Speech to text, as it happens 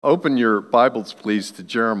Open your Bibles, please, to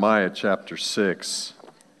Jeremiah chapter 6.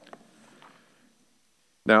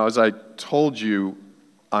 Now, as I told you,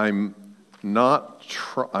 I'm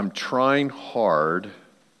trying hard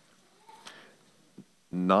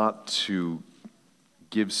not to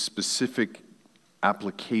give specific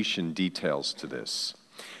application details to this.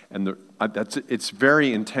 And it's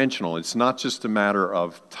very intentional. It's not just a matter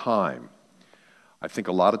of time. I think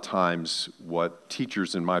a lot of times what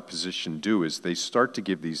teachers in my position do is they start to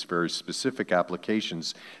give these very specific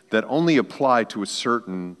applications that only apply to a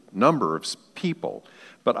certain number of people.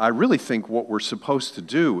 But I really think what we're supposed to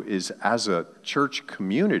do is, as a church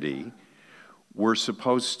community, we're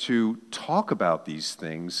supposed to talk about these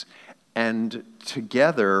things and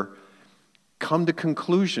together come to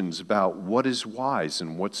conclusions about what is wise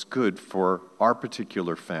and what's good for our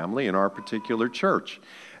particular family and our particular church.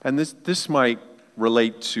 And this might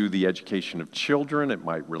relate to the education of children. It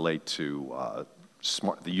might relate to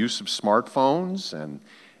the use of smartphones and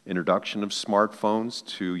introduction of smartphones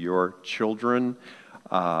to your children.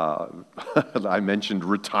 I mentioned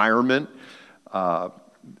retirement.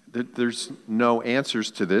 There's no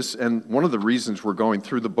answers to this. And one of the reasons we're going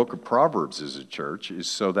through the book of Proverbs as a church is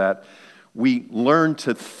so that we learn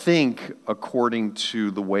to think according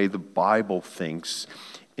to the way the Bible thinks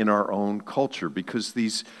in our own culture, because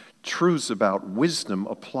these truths about wisdom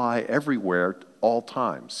apply everywhere, all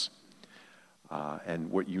times.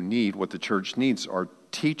 And what the church needs, are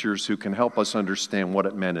teachers who can help us understand what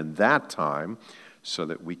it meant in that time so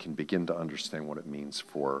that we can begin to understand what it means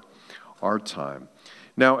for our time.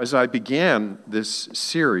 Now, as I began this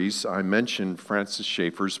series, I mentioned Francis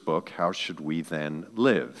Schaeffer's book, How Should We Then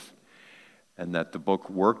Live? And that the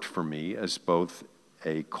book worked for me as both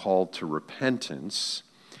a call to repentance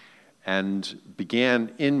and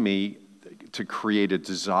began in me to create a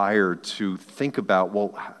desire to think about,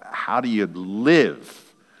 well, how do you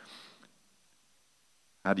live?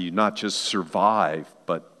 How do you not just survive,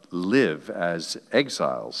 but live as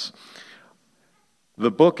exiles? The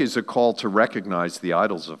book is a call to recognize the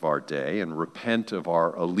idols of our day and repent of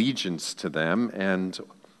our allegiance to them, and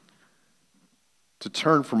to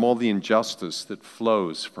turn from all the injustice that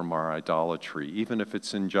flows from our idolatry, even if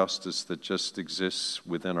it's injustice that just exists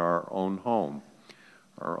within our own home,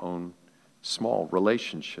 our own small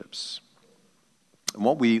relationships. And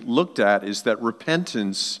what we looked at is that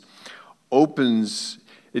repentance moves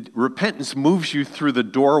you through the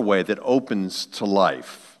doorway that opens to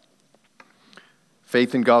life.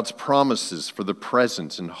 Faith in God's promises for the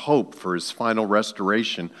present and hope for His final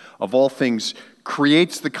restoration of all things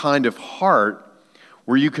creates the kind of heart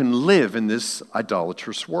where you can live in this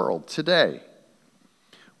idolatrous world today.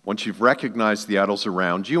 Once you've recognized the idols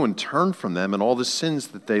around you and turned from them and all the sins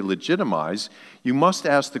that they legitimize, you must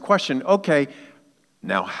ask the question, okay,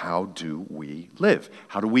 now how do we live?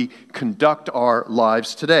 How do we conduct our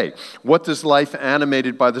lives today? What does life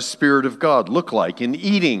animated by the Spirit of God look like in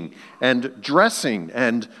eating and dressing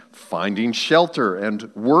and finding shelter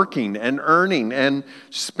and working and earning and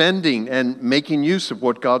spending and making use of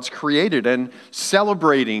what God's created and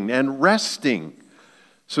celebrating and resting?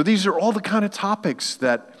 So these are all the kind of topics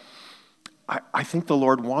that I think the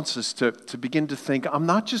Lord wants us to begin to think. I'm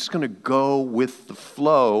not just going to go with the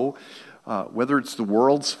flow, whether it's the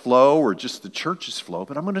world's flow or just the church's flow,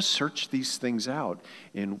 but I'm going to search these things out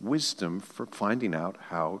in wisdom for finding out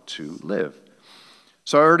how to live.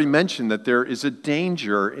 So I already mentioned that there is a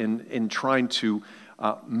danger in trying to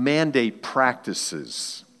mandate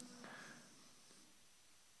practices.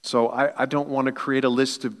 So I don't want to create a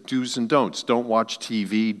list of do's and don'ts. Don't watch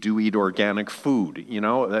TV, do eat organic food. You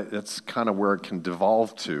know, that's kind of where it can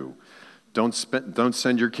devolve to. Don't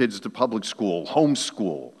send your kids to public school,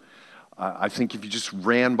 homeschool. I think if you just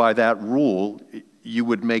ran by that rule, you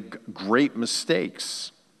would make great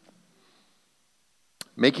mistakes.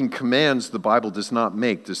 Making commands the Bible does not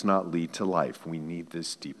lead to life. We need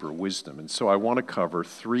this deeper wisdom. And so I want to cover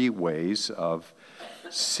 3 ways of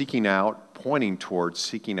pointing towards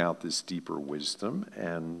seeking out this deeper wisdom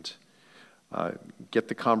and get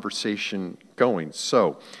the conversation going.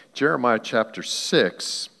 So, Jeremiah chapter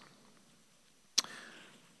 6.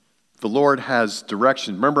 The Lord has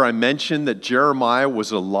direction. Remember, I mentioned that Jeremiah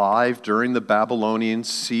was alive during the Babylonian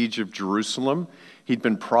siege of Jerusalem. He'd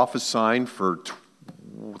been prophesying for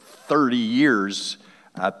 30 years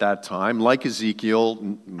at that time. Like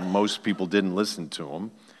Ezekiel, most people didn't listen to him.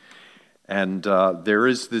 And there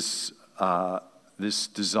is this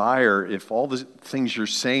desire, if all the things you're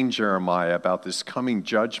saying, Jeremiah, about this coming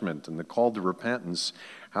judgment and the call to repentance,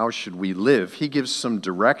 how should we live? He gives some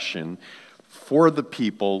direction for the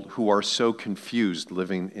people who are so confused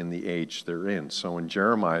living in the age they're in. So in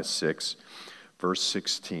Jeremiah 6, verse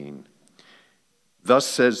 16. Thus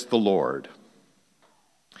says the Lord,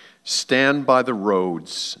 stand by the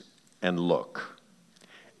roads and look,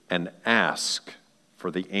 and ask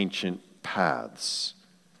for the ancient paths,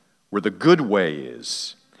 where the good way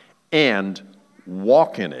is, and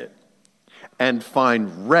walk in it, and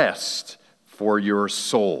find rest for your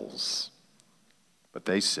souls. But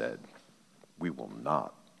they said, we will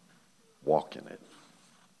not walk in it.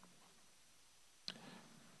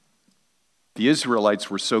 The Israelites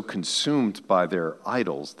were so consumed by their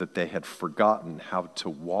idols that they had forgotten how to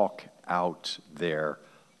walk out their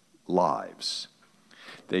lives.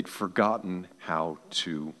 They'd forgotten how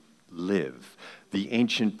to live. The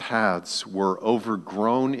ancient paths were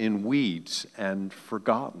overgrown in weeds and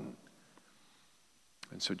forgotten.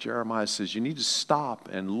 And so Jeremiah says, you need to stop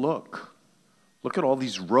and look. Look at all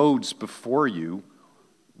these roads before you.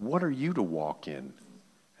 What are you to walk in?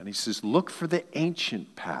 And he says, look for the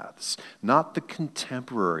ancient paths, not the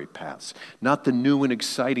contemporary paths, not the new and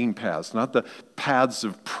exciting paths, not the paths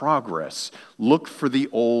of progress. Look for the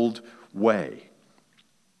old way.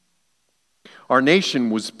 Our nation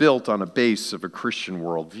was built on a base of a Christian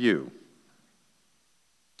worldview.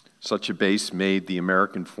 Such a base made the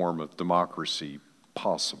American form of democracy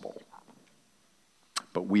possible.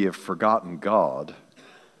 But we have forgotten God,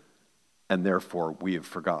 and therefore we have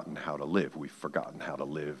forgotten how to live. We've forgotten how to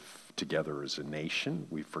live together as a nation.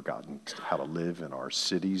 We've forgotten how to live in our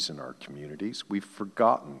cities and our communities. We've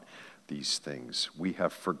forgotten these things. We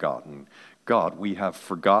have forgotten God. We have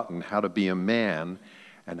forgotten how to be a man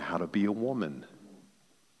and how to be a woman.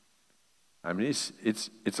 I mean,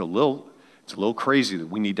 it's a little crazy that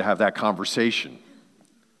we need to have that conversation.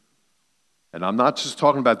 And I'm not just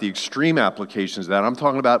talking about the extreme applications of that. I'm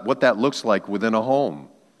talking about what that looks like within a home,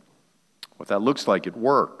 what that looks like at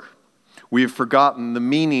work. We have forgotten the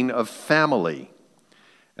meaning of family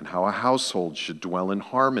and how a household should dwell in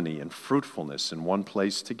harmony and fruitfulness in one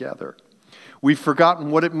place together. We've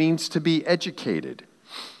forgotten what it means to be educated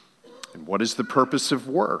and what is the purpose of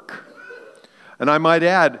work. And I might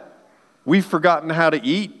add, we've forgotten how to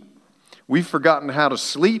eat. We've forgotten how to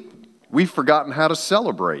sleep. We've forgotten how to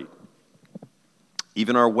celebrate.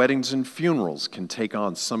 Even our weddings and funerals can take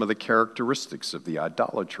on some of the characteristics of the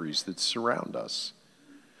idolatries that surround us.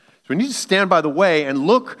 So we need to stand by the way and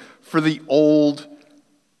look for the old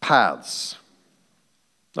paths.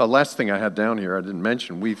 The last thing I had down here I didn't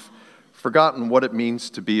mention, we've forgotten what it means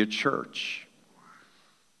to be a church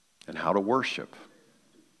and how to worship.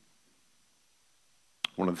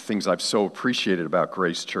 One of the things I've so appreciated about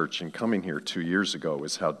Grace Church and coming here 2 years ago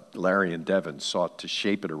is how Larry and Devin sought to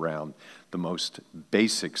shape it around the most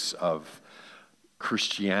basics of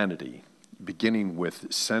Christianity, beginning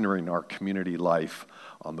with centering our community life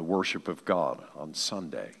on the worship of God on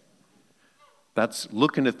Sunday. That's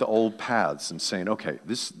looking at the old paths and saying, okay,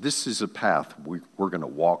 this is a path we're going to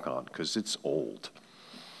walk on because it's old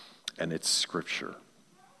and it's Scripture.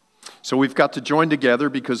 So we've got to join together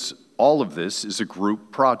because all of this is a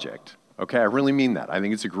group project. Okay, I really mean that. I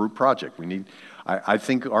think it's a group project. I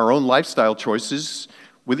think our own lifestyle choices,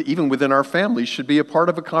 even within our families, should be a part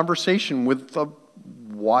of a conversation with a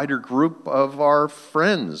wider group of our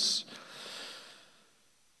friends.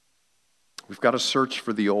 We've got to search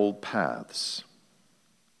for the old paths.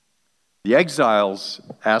 The exiles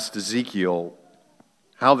asked Ezekiel,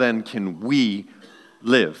 how then can we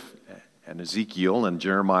live? And Ezekiel and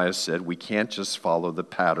Jeremiah said, we can't just follow the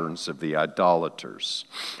patterns of the idolaters.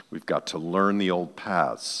 We've got to learn the old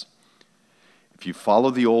paths. If you follow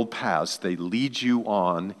the old paths, they lead you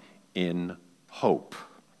on in hope.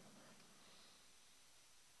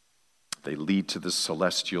 They lead to the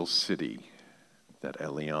celestial city that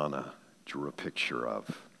Eliana drew a picture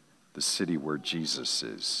of, the city where Jesus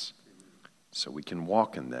is. So we can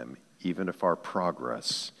walk in them, even if our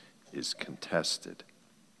progress is contested.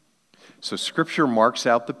 So Scripture marks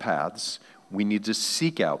out the paths. We need to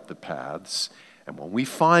seek out the paths. And when we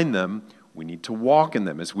find them, we need to walk in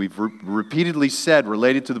them. As we've repeatedly said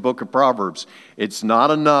related to the book of Proverbs, it's not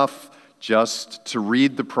enough just to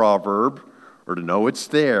read the proverb or to know it's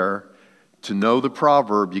there. To know the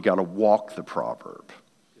proverb, you got to walk the proverb.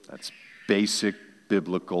 That's basic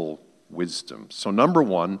biblical wisdom. So number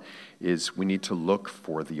one is we need to look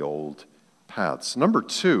for the old paths. Number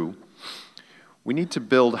two, we need to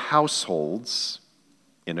build households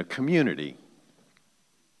in a community.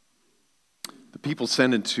 The people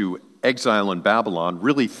sent into exile in Babylon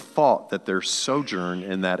really thought that their sojourn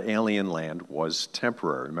in that alien land was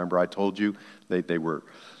temporary. Remember I told you they were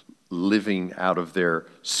living out of their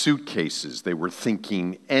suitcases. They were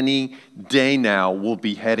thinking, any day now we'll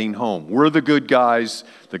be heading home. We're the good guys.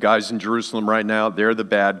 The guys in Jerusalem right now, they're the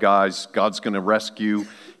bad guys. God's going to rescue.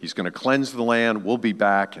 He's going to cleanse the land. We'll be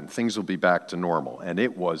back, and things will be back to normal. And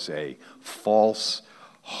it was a false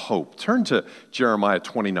hope. Turn to Jeremiah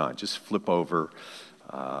 29. Just flip over,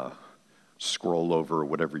 scroll over,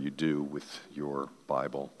 whatever you do with your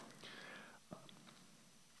Bible.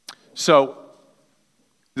 So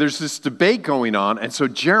there's this debate going on, and so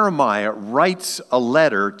Jeremiah writes a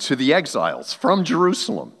letter to the exiles from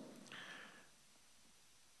Jerusalem.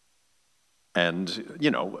 And,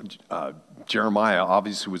 Jeremiah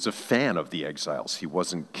obviously was a fan of the exiles. He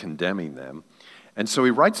wasn't condemning them. And so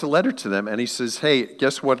he writes a letter to them, and he says, hey,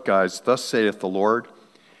 guess what, guys? Thus saith the Lord,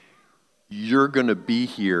 you're going to be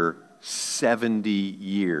here 70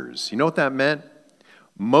 years. You know what that meant?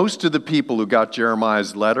 Most of the people who got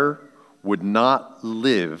Jeremiah's letter would not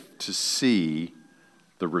live to see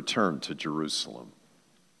the return to Jerusalem.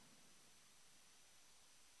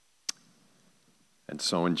 And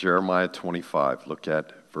so in Jeremiah 25, look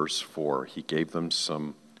at verse 4. He gave them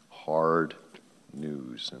some hard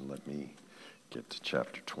news. And let me get to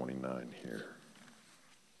chapter 29 here.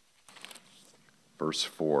 Verse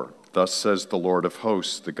 4. Thus says the Lord of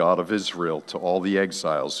hosts, the God of Israel, to all the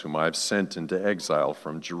exiles whom I have sent into exile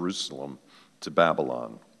from Jerusalem to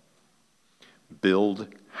Babylon. Build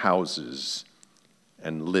houses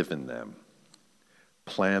and live in them.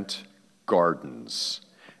 Plant gardens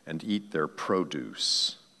and eat their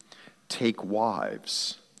produce. Take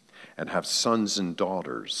wives and have sons and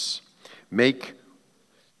daughters.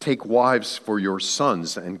 Take wives for your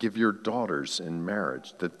sons and give your daughters in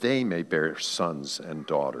marriage, that they may bear sons and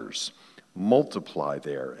daughters. Multiply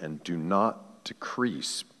there and do not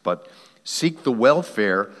decrease, but seek the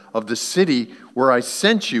welfare of the city where I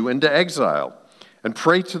sent you into exile, and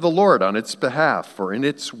pray to the Lord on its behalf, for in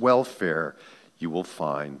its welfare you will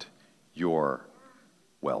find your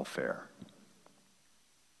welfare.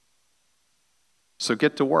 So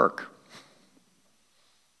get to work.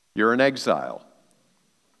 You're in exile.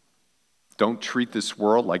 Don't treat this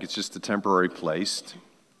world like it's just a temporary place.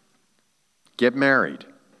 Get married.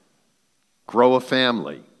 Grow a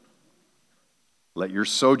family. Let your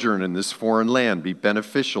sojourn in this foreign land be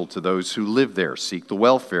beneficial to those who live there. Seek the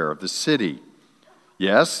welfare of the city.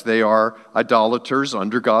 Yes, they are idolaters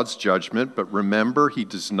under God's judgment, but remember, He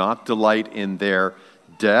does not delight in their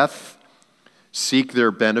death. Seek their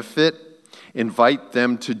benefit. Invite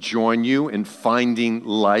them to join you in finding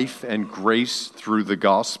life and grace through the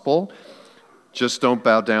gospel. Just don't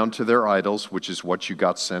bow down to their idols, which is what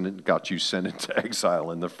got you sent into exile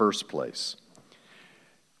in the first place.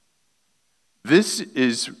 This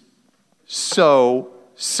is so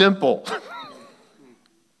simple.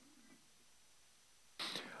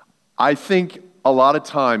 I think a lot of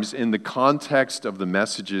times in the context of the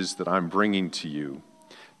messages that I'm bringing to you,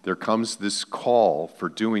 there comes this call for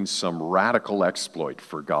doing some radical exploit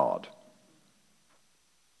for God.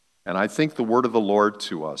 And I think the word of the Lord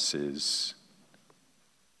to us is,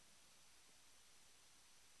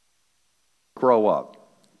 grow up,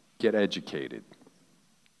 get educated,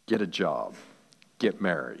 get a job, get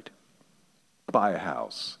married, buy a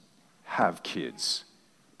house, have kids,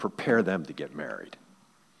 prepare them to get married.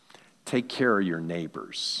 Take care of your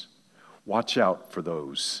neighbors. Watch out for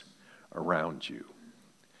those around you.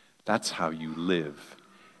 That's how you live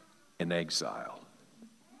in exile.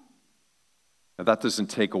 Now, that doesn't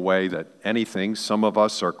take away that anything. Some of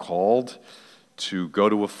us are called to go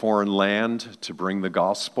to a foreign land to bring the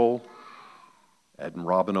gospel. Ed and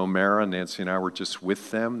Robin O'Mara, Nancy and I were just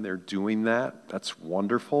with them. They're doing that. That's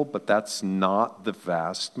wonderful, but that's not the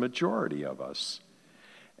vast majority of us.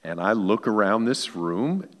 And I look around this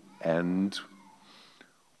room, and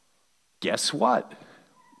guess what?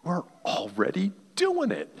 We're already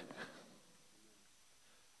doing it.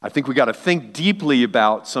 I think we got to think deeply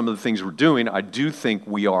about some of the things we're doing. I do think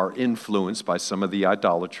we are influenced by some of the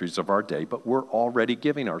idolatries of our day, but we're already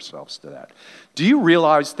giving ourselves to that. Do you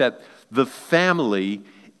realize that the family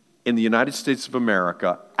in the United States of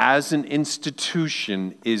America as an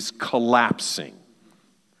institution is collapsing?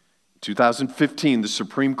 In 2015, the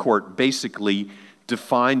Supreme Court basically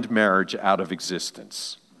defined marriage out of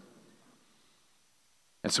existence.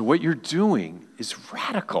 And so what you're doing is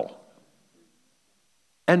radical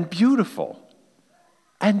and beautiful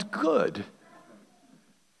and good.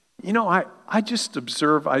 You know, I just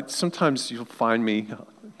observe, sometimes you'll find me,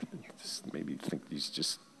 maybe think he's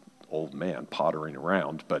just old man pottering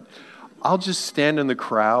around, but I'll just stand in the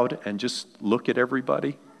crowd and just look at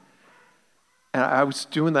everybody. And I was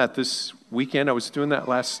doing that this weekend, I was doing that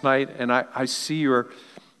last night, and I see your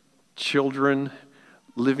children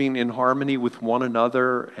living in harmony with one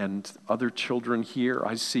another and other children here.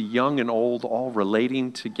 I see young and old all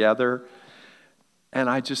relating together. And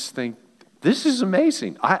I just think, this is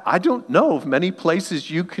amazing. I don't know of many places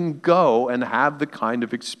you can go and have the kind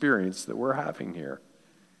of experience that we're having here.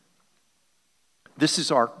 This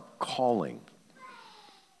is our calling.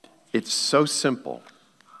 It's so simple,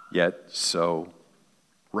 yet so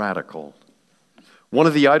radical. One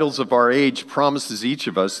of the idols of our age promises each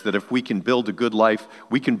of us that if we can build a good life,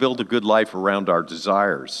 we can build a good life around our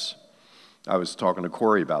desires. I was talking to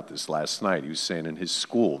Corey about this last night. He was saying in his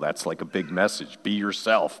school, that's like a big message. Be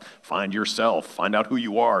yourself, find out who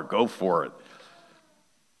you are, go for it.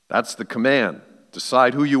 That's the command.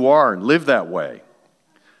 Decide who you are and live that way.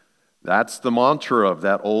 That's the mantra of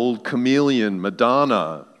that old chameleon,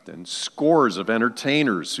 Madonna, and scores of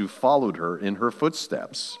entertainers who followed her in her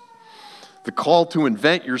footsteps. The call to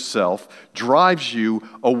invent yourself drives you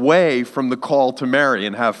away from the call to marry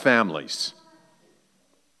and have families.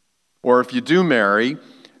 Or if you do marry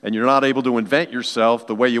and you're not able to invent yourself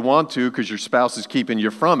the way you want to because your spouse is keeping you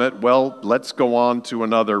from it, well, let's go on to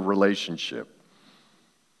another relationship.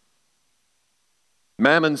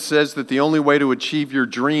 Mammon says that the only way to achieve your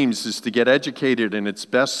dreams is to get educated in its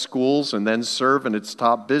best schools and then serve in its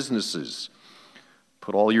top businesses.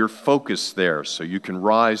 Put all your focus there so you can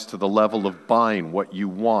rise to the level of buying what you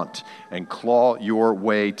want and claw your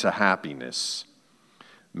way to happiness.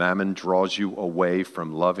 Mammon draws you away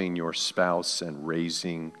from loving your spouse and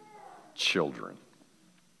raising children.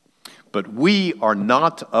 But we are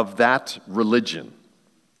not of that religion.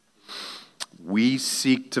 We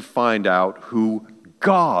seek to find out who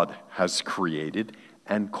God has created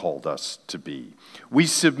and called us to be. We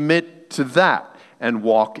submit to that and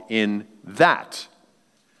walk in that.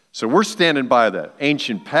 So we're standing by the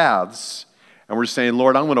ancient paths and we're saying,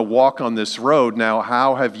 Lord, I'm going to walk on this road. Now,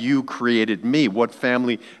 how have you created me? What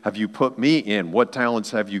family have you put me in? What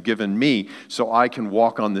talents have you given me so I can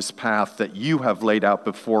walk on this path that you have laid out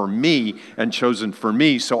before me and chosen for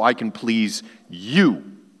me so I can please you?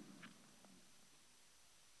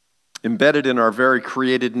 Embedded in our very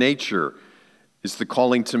created nature is the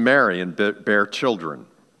calling to marry and bear children.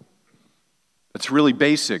 It's really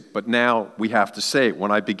basic, but now we have to say it. When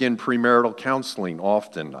I begin premarital counseling,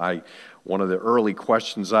 often one of the early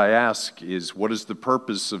questions I ask is, what is the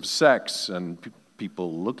purpose of sex? And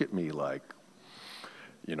people look at me like,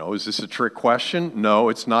 is this a trick question? No,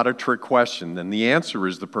 it's not a trick question. Then the answer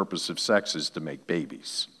is the purpose of sex is to make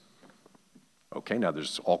babies. Okay, now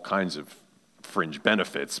there's all kinds of fringe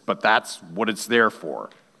benefits, but that's what it's there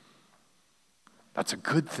for. That's a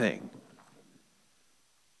good thing.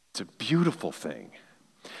 It's a beautiful thing.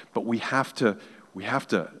 But we have to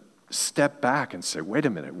step back and say, wait a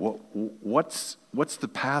minute, what's the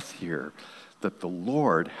path here that the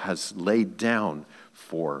Lord has laid down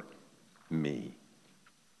for me?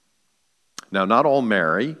 Now, not all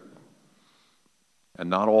marry, and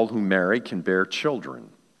not all who marry can bear children,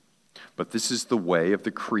 but this is the way of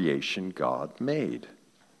the creation God made.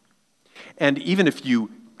 And even if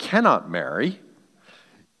you cannot marry,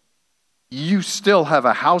 you still have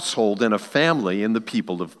a household and a family in the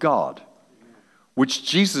people of God, which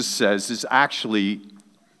Jesus says is actually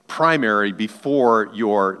primary before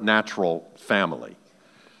your natural family.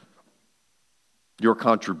 Your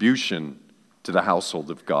contribution to the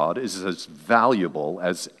household of God is as valuable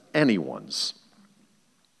as anyone's.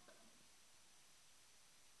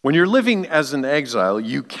 When you're living as an exile,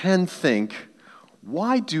 you can think,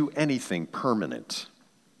 why do anything permanent?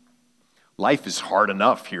 Life is hard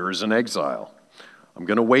enough here as an exile. I'm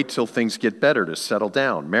going to wait till things get better to settle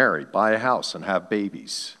down, marry, buy a house, and have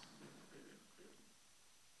babies.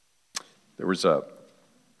 I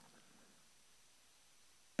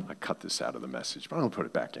cut this out of the message, but I'm going to put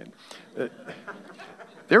it back in.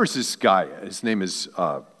 There was this guy, his name is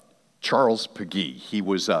Charles Peggy. He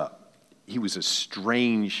was a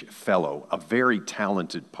strange fellow, a very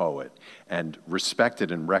talented poet, and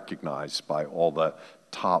respected and recognized by all the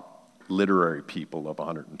top literary people of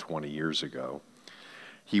 120 years ago.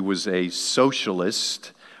 He was a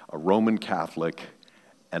socialist, a Roman Catholic,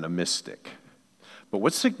 and a mystic. But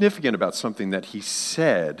what's significant about something that he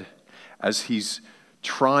said as he's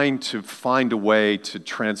trying to find a way to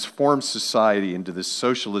transform society into this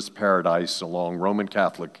socialist paradise along Roman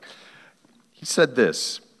Catholic, he said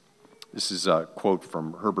this. This is a quote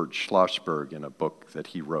from Herbert Schlossberg in a book that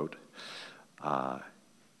he wrote.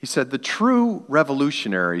 He said, "The true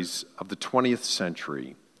revolutionaries of the 20th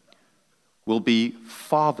century will be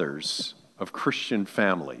fathers of Christian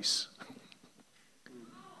families."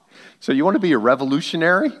 So you want to be a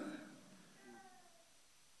revolutionary?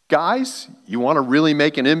 Guys, you want to really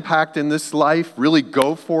make an impact in this life, really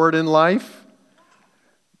go for it in life?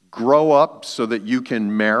 Grow up so that you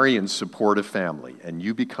can marry and support a family, and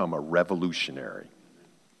you become a revolutionary.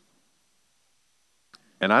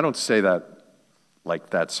 And I don't say that like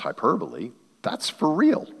that's hyperbole. That's for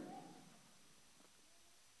real.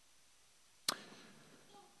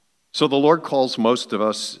 So the Lord calls most of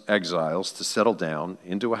us exiles to settle down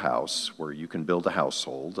into a house where you can build a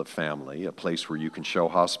household, a family, a place where you can show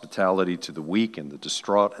hospitality to the weak and the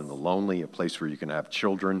distraught and the lonely, a place where you can have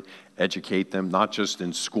children, educate them, not just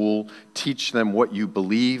in school, teach them what you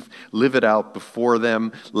believe, live it out before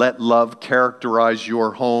them, let love characterize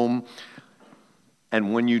your home.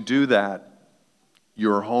 And when you do that,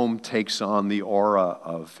 your home takes on the aura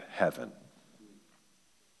of heaven.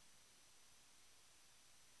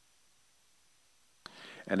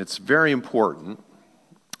 And it's very important,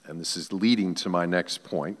 and this is leading to my next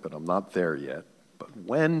point, but I'm not there yet. But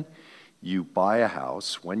when you buy a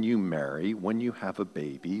house, when you marry, when you have a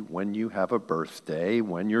baby, when you have a birthday,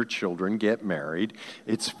 when your children get married,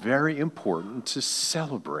 it's very important to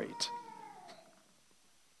celebrate.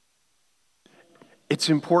 It's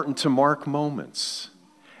important to mark moments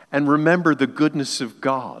and remember the goodness of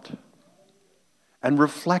God and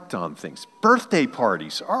reflect on things. Birthday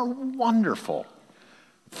parties are wonderful.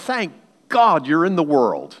 Thank God you're in the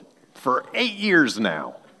world for 8 years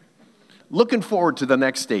now. Looking forward to the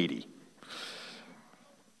next 80.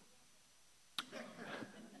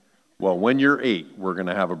 Well, when you're 8, we're going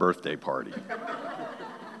to have a birthday party.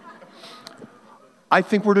 I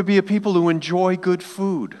think we're to be a people who enjoy good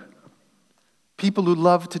food. People who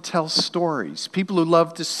love to tell stories. People who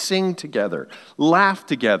love to sing together, laugh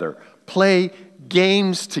together, play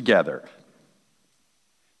games together.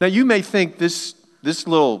 Now, you may think this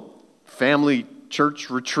little family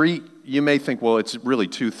church retreat, you may think, well, it's really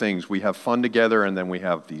two things. We have fun together and then we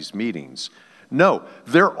have these meetings. No,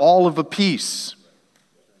 they're all of a piece.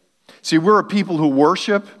 See, we're a people who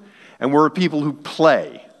worship and we're a people who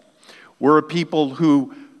play. We're a people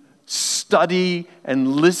who study and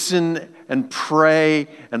listen and pray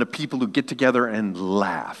and a people who get together and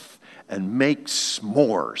laugh and make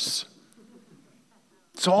s'mores.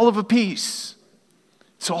 It's all of a piece.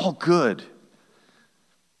 It's all good.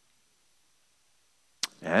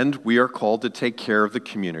 And we are called to take care of the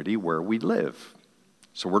community where we live.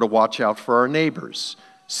 So we're to watch out for our neighbors,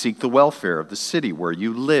 seek the welfare of the city where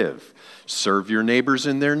you live, serve your neighbors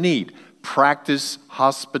in their need, practice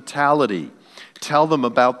hospitality, tell them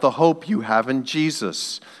about the hope you have in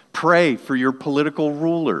Jesus, pray for your political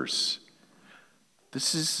rulers.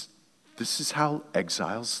 This is how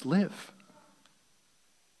exiles live.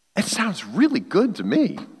 It sounds really good to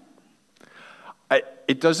me.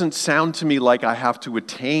 It doesn't sound to me like I have to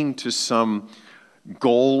attain to some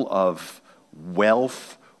goal of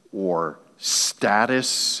wealth or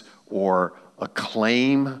status or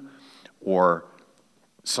acclaim or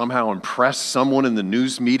somehow impress someone in the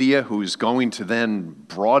news media who is going to then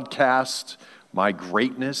broadcast my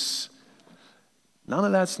greatness. None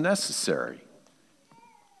of that's necessary.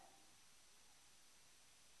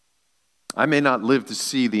 I may not live to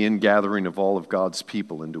see the ingathering of all of God's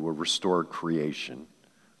people into a restored creation.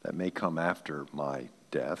 That may come after my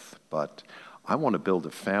death, but I want to build a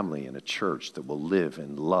family and a church that will live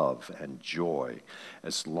in love and joy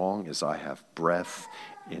as long as I have breath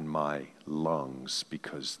in my lungs,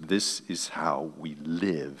 because this is how we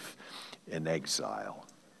live in exile.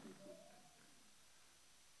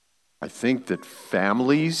 I think that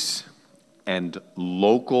families and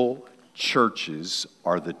local churches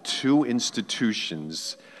are the two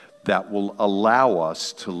institutions that will allow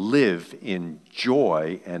us to live in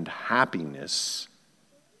joy and happiness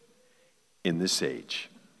in this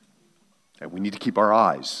age. And we need to keep our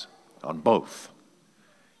eyes on both.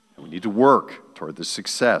 And we need to work toward the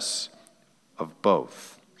success of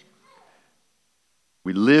both.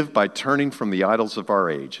 We live by turning from the idols of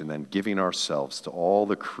our age and then giving ourselves to all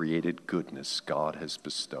the created goodness God has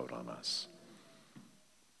bestowed on us.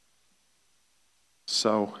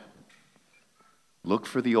 So, look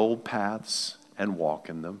for the old paths and walk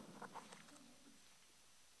in them.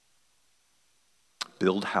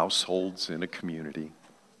 Build households in a community.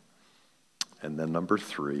 And then number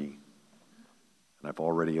 3, and I've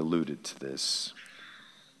already alluded to this,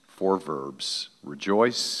 4 verbs: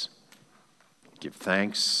 rejoice, give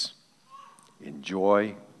thanks,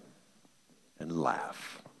 enjoy, and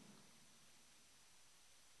laugh.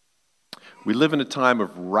 We live in a time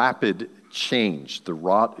of rapid change. The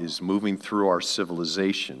rot is moving through our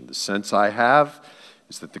civilization. The sense I have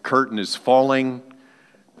is that the curtain is falling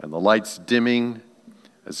and the light's dimming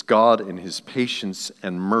as God in his patience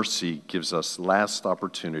and mercy gives us last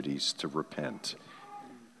opportunities to repent.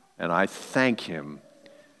 And I thank him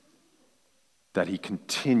that he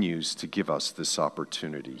continues to give us this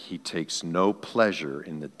opportunity. He takes no pleasure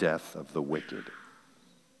in the death of the wicked.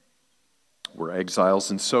 We're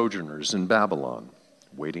exiles and sojourners in Babylon,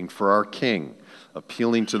 waiting for our king,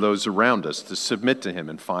 appealing to those around us to submit to him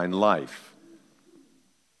and find life.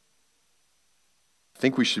 I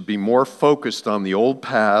think we should be more focused on the old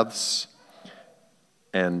paths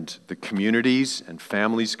and the communities and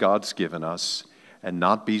families God's given us, and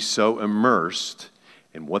not be so immersed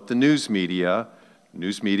in what the news media,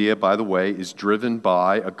 by the way, is driven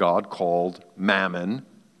by a god called Mammon.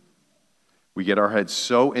 We get our heads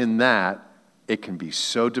so in that, it can be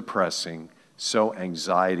so depressing, so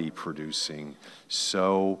anxiety-producing,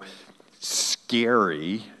 so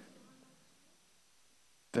scary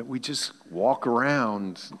that we just walk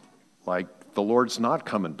around like the Lord's not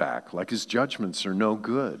coming back, like his judgments are no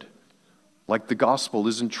good, like the gospel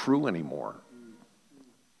isn't true anymore.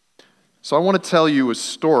 So I want to tell you a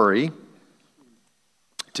story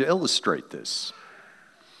to illustrate this.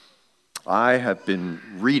 I have been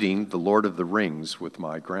reading The Lord of the Rings with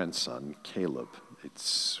my grandson, Caleb.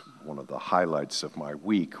 It's one of the highlights of my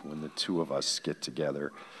week when the two of us get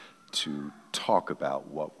together to talk about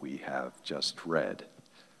what we have just read.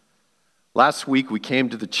 Last week we came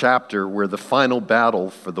to the chapter where the final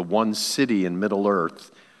battle for the one city in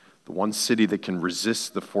Middle-earth, the one city that can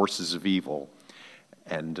resist the forces of evil,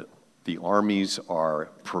 and the armies are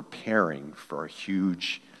preparing for a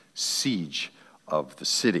huge siege of the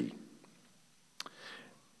city.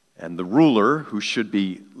 And the ruler who should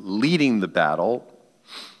be leading the battle,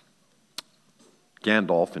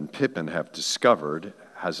 Gandalf and Pippin have discovered,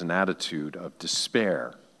 has an attitude of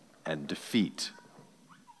despair and defeat.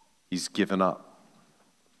 He's given up.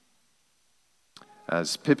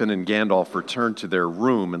 As Pippin and Gandalf return to their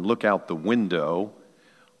room and look out the window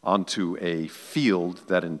onto a field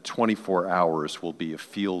that in 24 hours will be a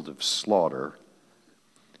field of slaughter,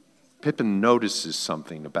 Pippin notices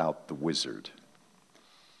something about the wizard.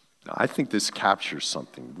 Now, I think this captures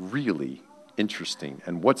something really interesting.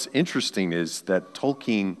 And what's interesting is that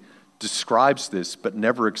Tolkien describes this but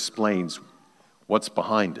never explains what's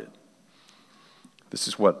behind it. This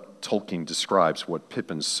is what Tolkien describes, what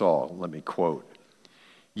Pippin saw. Let me quote.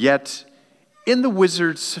 "Yet in the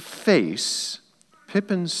wizard's face,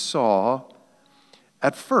 Pippin saw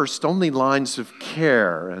at first only lines of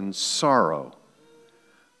care and sorrow,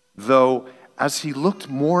 though as he looked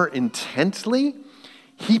more intently,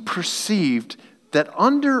 he perceived that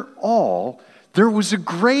under all there was a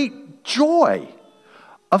great joy,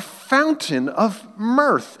 a fountain of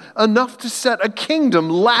mirth, enough to set a kingdom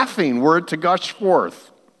laughing were it to gush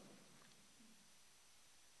forth."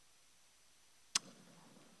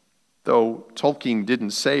 Though Tolkien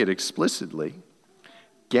didn't say it explicitly,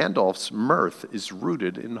 Gandalf's mirth is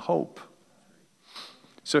rooted in hope.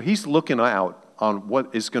 So he's looking out on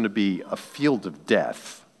what is going to be a field of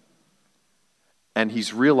death. And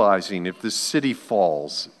he's realizing if this city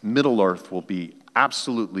falls, Middle-earth will be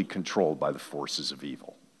absolutely controlled by the forces of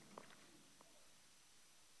evil.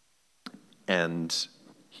 And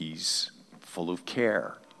he's full of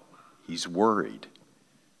care. He's worried.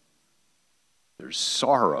 There's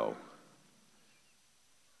sorrow.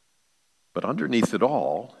 But underneath it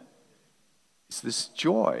all is this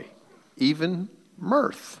joy, even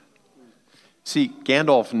mirth. See,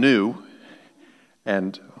 Gandalf knew,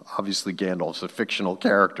 and obviously Gandalf's a fictional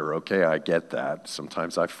character, okay, I get that.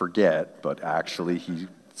 Sometimes I forget, but actually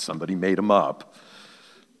somebody made him up.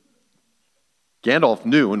 Gandalf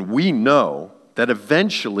knew, and we know, that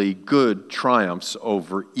eventually good triumphs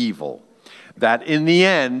over evil. That in the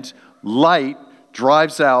end, light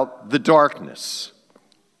drives out the darkness.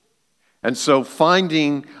 And so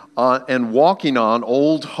finding and walking on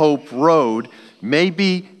Old Hope Road may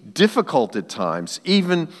be difficult at times,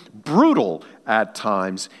 even brutal at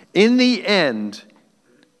times. In the end,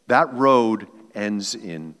 that road ends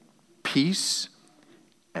in peace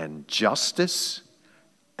and justice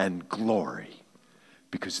and glory,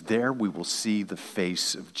 because there we will see the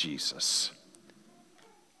face of Jesus.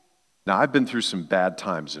 Now, I've been through some bad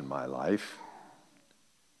times in my life.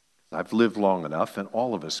 I've lived long enough, and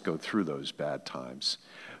all of us go through those bad times.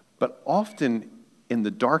 But often, in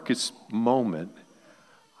the darkest moment,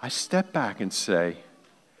 I step back and say,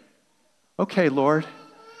 okay, Lord,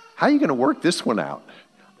 how are you going to work this one out?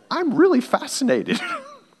 I'm really fascinated.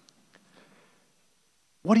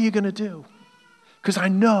 What are you going to do? Because I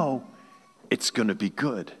know it's going to be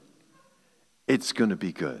good. It's going to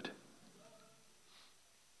be good.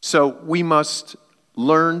 So we must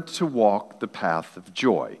learn to walk the path of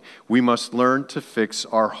joy. We must learn to fix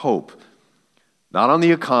our hope, not on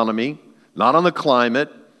the economy, not on the climate,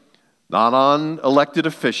 not on elected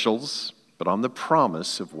officials, but on the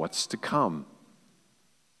promise of what's to come.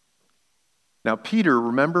 Now,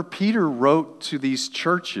 remember, Peter wrote to these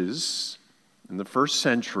churches in the first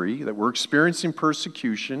century that were experiencing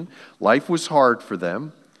persecution. Life was hard for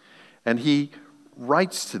them. And he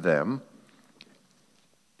writes to them,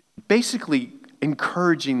 basically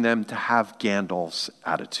encouraging them to have Gandalf's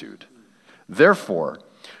attitude. Therefore,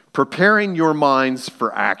 preparing your minds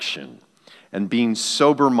for action and being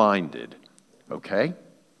sober-minded. Okay?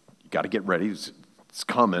 You got to get ready. It's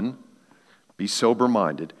coming. Be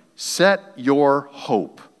sober-minded. Set your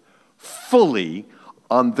hope fully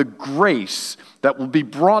on the grace that will be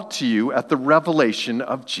brought to you at the revelation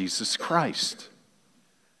of Jesus Christ.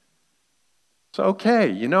 So,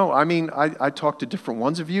 okay, I talk to different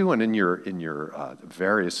ones of you, and in your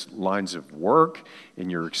various lines of work, in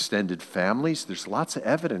your extended families, there's lots of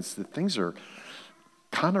evidence that things are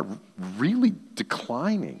kind of really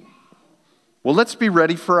declining. Well, let's be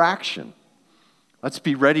ready for action. Let's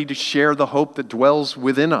be ready to share the hope that dwells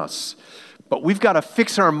within us. But we've got to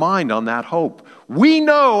fix our mind on that hope. We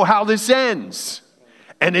know how this ends,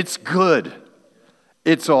 and it's good.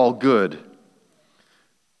 It's all good.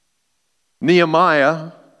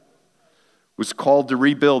 Nehemiah was called to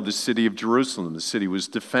rebuild the city of Jerusalem. The city was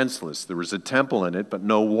defenseless. There was a temple in it, but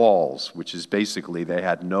no walls, which is basically they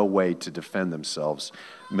had no way to defend themselves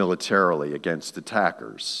militarily against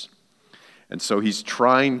attackers. And so he's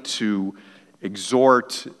trying to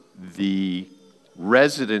exhort the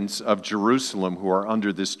residents of Jerusalem who are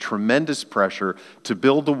under this tremendous pressure to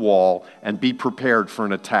build a wall and be prepared for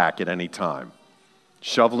an attack at any time.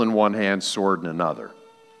 Shovel in one hand, sword in another.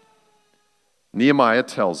 Nehemiah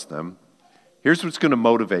tells them, here's what's going to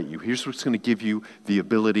motivate you. Here's what's going to give you the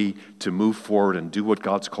ability to move forward and do what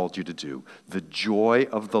God's called you to do. The joy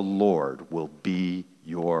of the Lord will be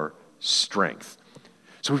your strength.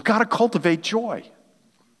 So we've got to cultivate joy.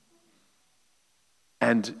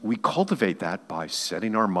 And we cultivate that by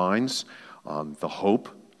setting our minds on the hope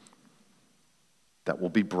that will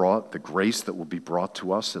be brought, the grace that will be brought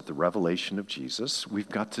to us at the revelation of Jesus. We've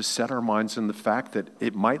got to set our minds on the fact that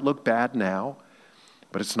it might look bad now,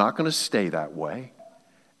 but it's not going to stay that way.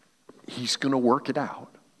 He's going to work it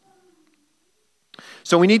out.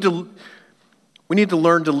 So we need to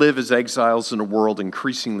learn to live as exiles in a world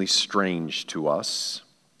increasingly strange to us.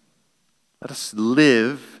 Let us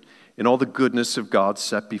live in all the goodness of God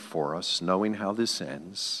set before us, knowing how this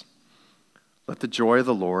ends. Let the joy of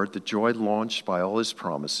the Lord, the joy launched by all his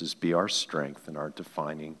promises, be our strength and our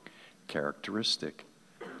defining characteristic.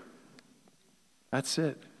 That's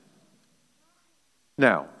it.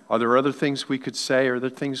 Now, are there other things we could say? Are there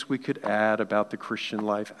things we could add about the Christian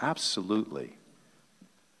life? Absolutely.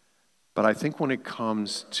 But I think when it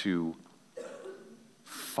comes to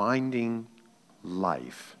finding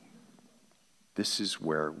life, this is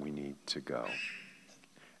where we need to go.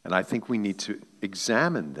 And I think we need to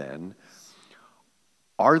examine then,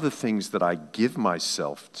 are the things that I give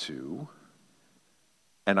myself to,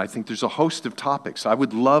 and I think there's a host of topics. I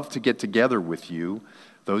would love to get together with you,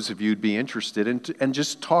 those of you who'd be interested, and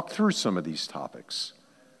just talk through some of these topics.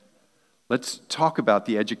 Let's talk about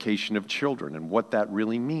the education of children and what that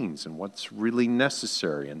really means and what's really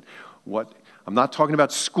necessary. And I'm not talking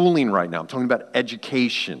about schooling right now. I'm talking about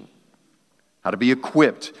education. How to be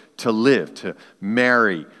equipped to live, to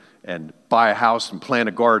marry and buy a house and plant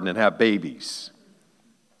a garden and have babies.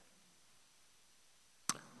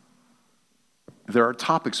 There are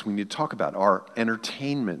topics we need to talk about. Our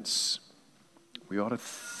entertainments. We ought to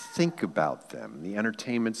think about them. The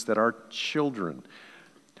entertainments that our children.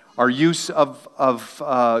 Our use of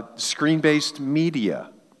screen-based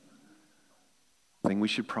media. Thing we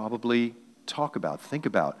should probably talk about, think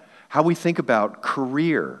about. How we think about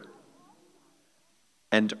career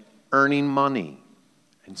and earning money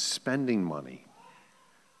and spending money.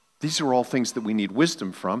 These are all things that we need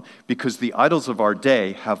wisdom from because the idols of our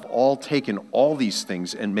day have all taken all these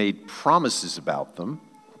things and made promises about them.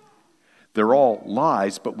 They're all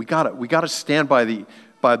lies, but we gotta stand by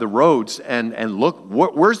the roads and look,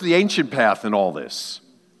 where's the ancient path in all this?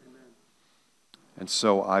 And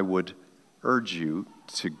so I would urge you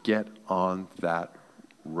to get on that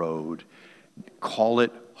road. Call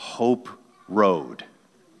it Hope Road.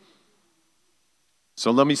 So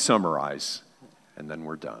let me summarize, and then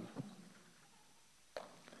we're done.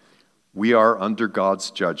 We are under God's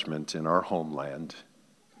judgment in our homeland,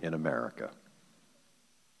 in America.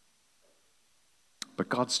 But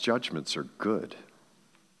God's judgments are good.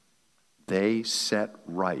 They set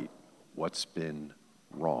right what's been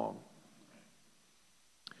wrong.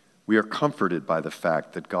 We are comforted by the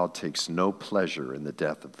fact that God takes no pleasure in the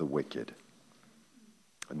death of the wicked.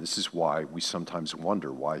 And this is why we sometimes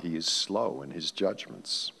wonder why he is slow in his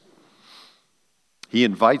judgments. He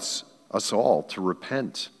invites us all to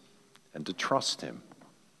repent and to trust him.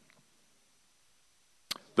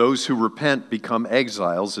 Those who repent become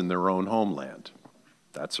exiles in their own homeland.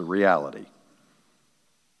 That's a reality.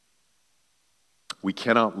 We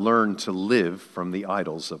cannot learn to live from the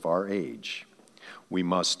idols of our age. We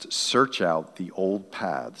must search out the old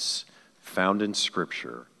paths found in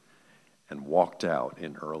Scripture and walked out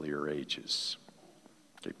in earlier ages.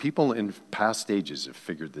 Okay, people in past ages have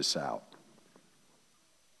figured this out.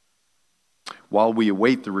 While we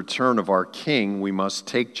await the return of our King, we must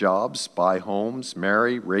take jobs, buy homes,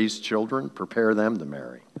 marry, raise children, prepare them to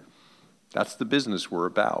marry. That's the business we're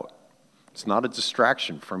about. It's not a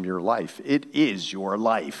distraction from your life. It is your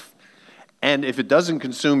life. And if it doesn't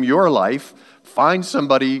consume your life, find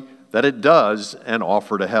somebody that it does and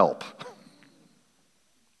offer to help.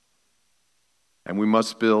 And we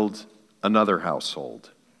must build another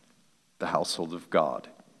household, the household of God,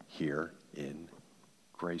 here in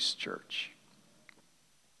Grace Church.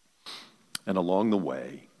 And along the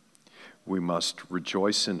way, we must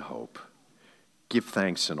rejoice in hope, give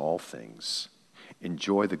thanks in all things,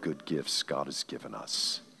 enjoy the good gifts God has given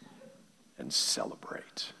us, and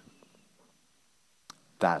celebrate.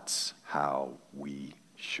 That's how we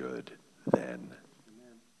should then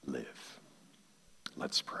live.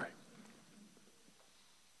 Let's pray.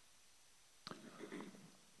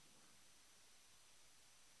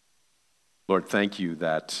 Lord, thank you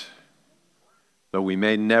that though we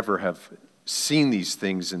may never have seen these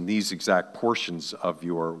things in these exact portions of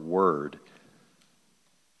your word,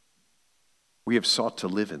 we have sought to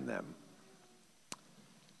live in them.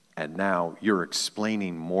 And now you're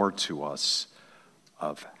explaining more to us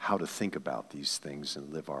of how to think about these things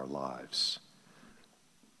and live our lives.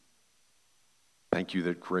 Thank you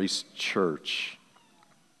that Grace Church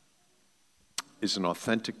is an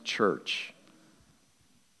authentic church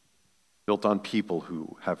built on people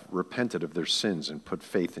who have repented of their sins and put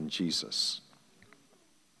faith in Jesus.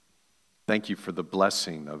 Thank you for the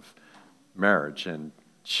blessing of marriage and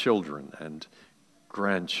children and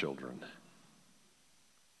grandchildren.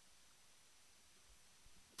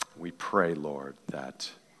 We pray, Lord,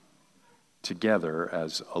 that together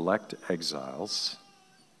as elect exiles,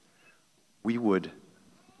 we would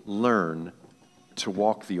learn to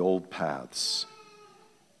walk the old paths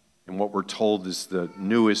in what we're told is the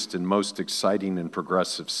newest and most exciting and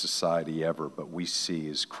progressive society ever, but we see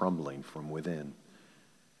is crumbling from within.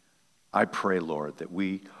 I pray, Lord, that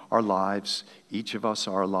our lives, each of us,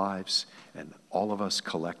 our lives, and all of us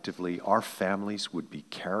collectively, our families would be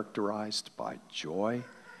characterized by joy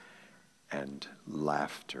and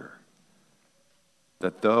laughter.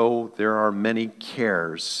 That though there are many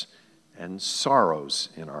cares and sorrows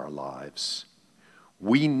in our lives,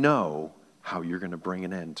 we know how you're going to bring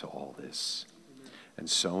an end to all this. And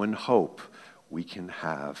so in hope, we can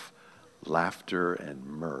have laughter and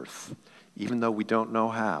mirth. Even though we don't know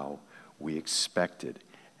how, we expect it.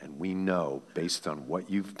 And we know, based on what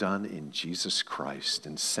you've done in Jesus Christ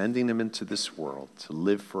and sending him into this world to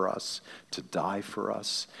live for us, to die for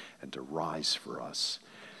us, and to rise for us,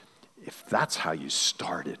 if that's how you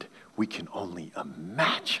started, we can only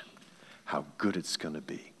imagine how good it's going to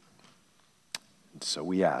be. And so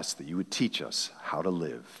we ask that you would teach us how to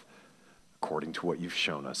live according to what you've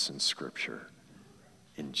shown us in Scripture.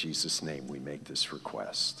 In Jesus' name we make this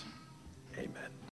request. Amen.